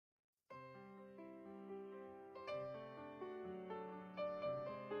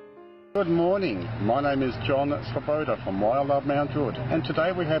Good morning. My name is John Svoboda from whyilovemountdruitt, and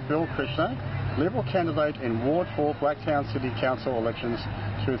today we have Bill Krishna, Liberal candidate in Ward 4 Blacktown City Council elections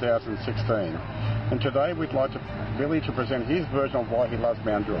 2016. And today we'd like Billy to present his version of why he loves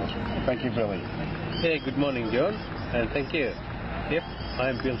Mount Druitt. Thank you, Billy. Hey, good morning, John, and thank you. Yep,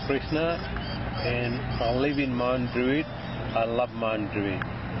 I'm Bill Krishna, and I live in Mount Druitt. I love Mount Druitt.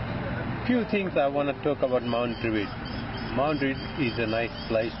 Few things I want to talk about Mount Druitt. Mount Druitt is a nice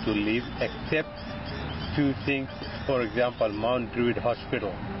place to live, except two things. For example, Mount Druitt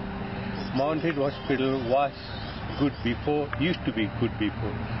Hospital. Mount Druitt Hospital was good before, used to be good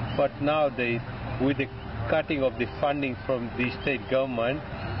before, but now with the cutting of the funding from the state government,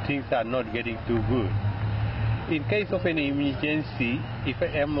 things are not getting too good. In case of any emergency, if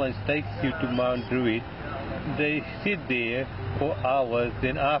an ambulance takes you to Mount Druitt, they sit there for hours,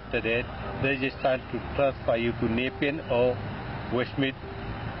 then after that, they just start to transfer you to Nepean or Westmead,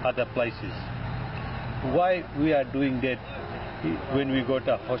 other places. Why we are doing that when we got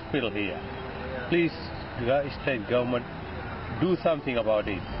a hospital here? Please, state government, do something about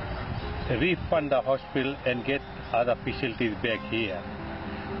it. Refund the hospital and get other facilities back here.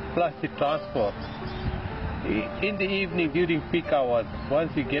 Plus the transport. In the evening during peak hours,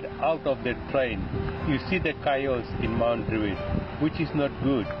 once you get out of the train, you see the chaos in Mount Druitt, which is not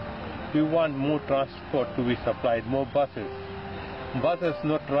good. We want more transport to be supplied, more buses. Buses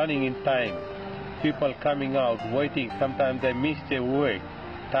not running in time. People coming out, waiting. Sometimes they miss their work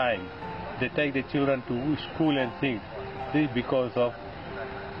time. They take the children to school and things. This is because of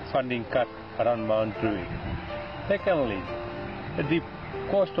funding cut around Mount Druitt. Secondly, the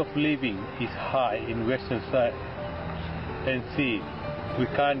cost of living is high in western side and see we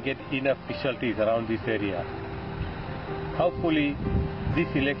can't get enough facilities around this area. Hopefully this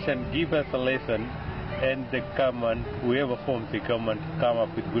election give us a lesson, and the government, whoever forms the government, come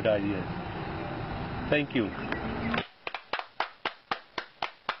up with good ideas. Thank you.